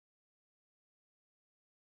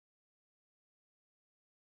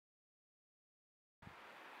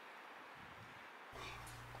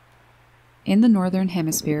In the northern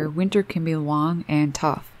hemisphere, winter can be long and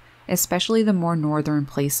tough, especially the more northern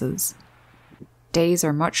places. Days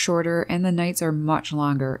are much shorter and the nights are much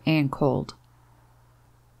longer and cold.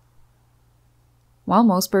 While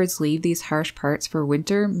most birds leave these harsh parts for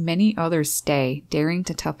winter, many others stay, daring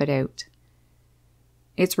to tough it out.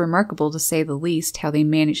 It's remarkable, to say the least, how they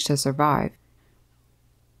manage to survive.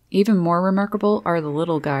 Even more remarkable are the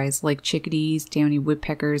little guys like chickadees, downy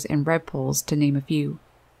woodpeckers, and redpolls, to name a few.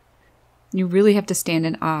 You really have to stand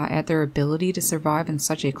in awe at their ability to survive in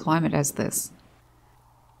such a climate as this.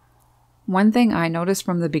 One thing I noticed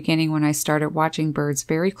from the beginning when I started watching birds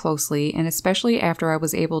very closely, and especially after I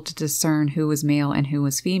was able to discern who was male and who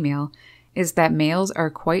was female, is that males are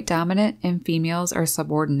quite dominant and females are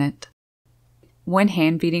subordinate. When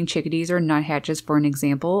hand-feeding chickadees or nuthatches, for an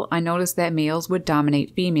example, I noticed that males would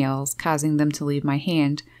dominate females, causing them to leave my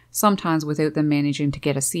hand, sometimes without them managing to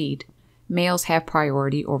get a seed. Males have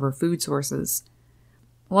priority over food sources.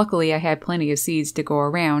 Luckily, I had plenty of seeds to go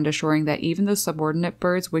around, assuring that even the subordinate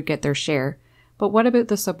birds would get their share. But what about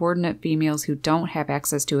the subordinate females who don't have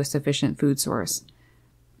access to a sufficient food source?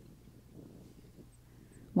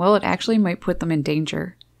 Well, it actually might put them in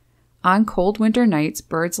danger. On cold winter nights,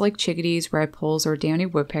 birds like chickadees, redpolls, or downy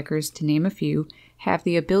woodpeckers, to name a few, have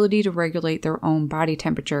the ability to regulate their own body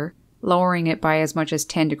temperature, lowering it by as much as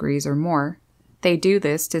 10 degrees or more. They do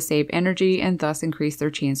this to save energy and thus increase their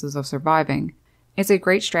chances of surviving. It's a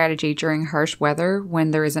great strategy during harsh weather when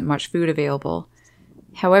there isn't much food available.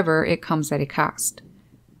 However, it comes at a cost.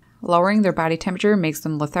 Lowering their body temperature makes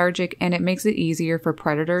them lethargic, and it makes it easier for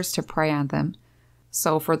predators to prey on them.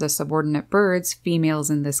 So for the subordinate birds, females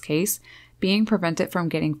in this case, being prevented from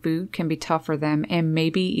getting food can be tough for them and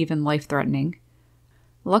maybe even life-threatening.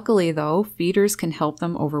 Luckily though, feeders can help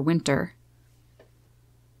them overwinter.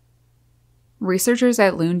 Researchers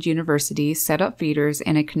at Lund University set up feeders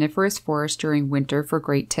in a coniferous forest during winter for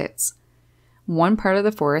great tits. One part of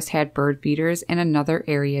the forest had bird feeders and another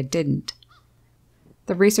area didn't.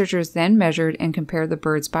 The researchers then measured and compared the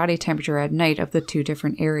bird's body temperature at night of the two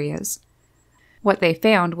different areas. What they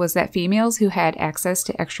found was that females who had access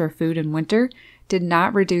to extra food in winter did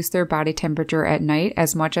not reduce their body temperature at night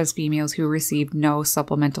as much as females who received no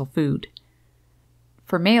supplemental food.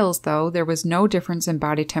 For males, though, there was no difference in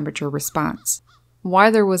body temperature response. Why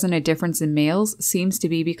there wasn't a difference in males seems to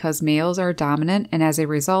be because males are dominant and as a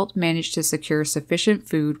result manage to secure sufficient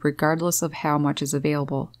food regardless of how much is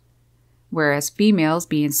available. Whereas females,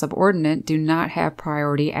 being subordinate, do not have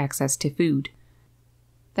priority access to food.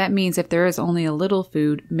 That means if there is only a little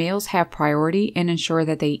food, males have priority and ensure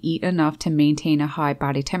that they eat enough to maintain a high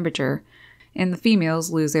body temperature, and the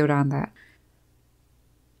females lose out on that.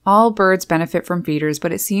 All birds benefit from feeders,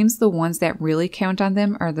 but it seems the ones that really count on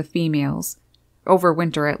them are the females, over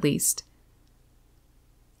winter at least.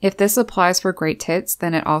 If this applies for great tits,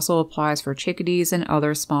 then it also applies for chickadees and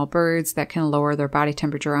other small birds that can lower their body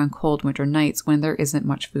temperature on cold winter nights when there isn't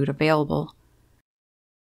much food available.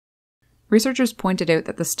 Researchers pointed out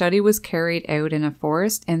that the study was carried out in a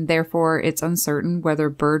forest and therefore it's uncertain whether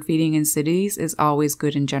bird feeding in cities is always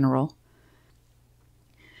good in general.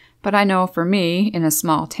 But I know for me, in a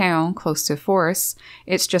small town close to forests,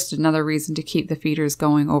 it's just another reason to keep the feeders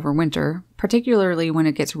going over winter, particularly when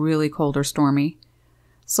it gets really cold or stormy.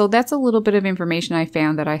 So that's a little bit of information I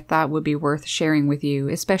found that I thought would be worth sharing with you,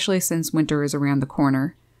 especially since winter is around the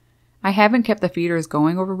corner. I haven't kept the feeders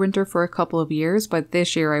going over winter for a couple of years, but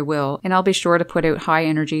this year I will, and I'll be sure to put out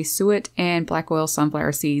high-energy suet and black oil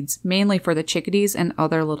sunflower seeds, mainly for the chickadees and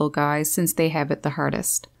other little guys since they have it the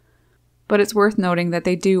hardest. But it's worth noting that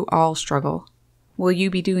they do all struggle. Will you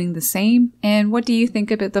be doing the same? And what do you think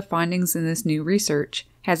about the findings in this new research?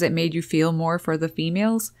 Has it made you feel more for the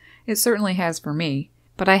females? It certainly has for me.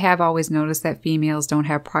 But I have always noticed that females don't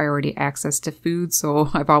have priority access to food, so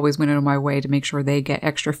I've always went out of my way to make sure they get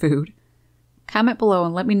extra food. Comment below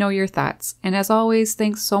and let me know your thoughts. And as always,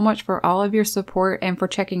 thanks so much for all of your support and for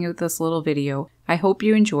checking out this little video. I hope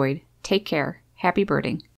you enjoyed. Take care. Happy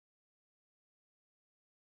birding.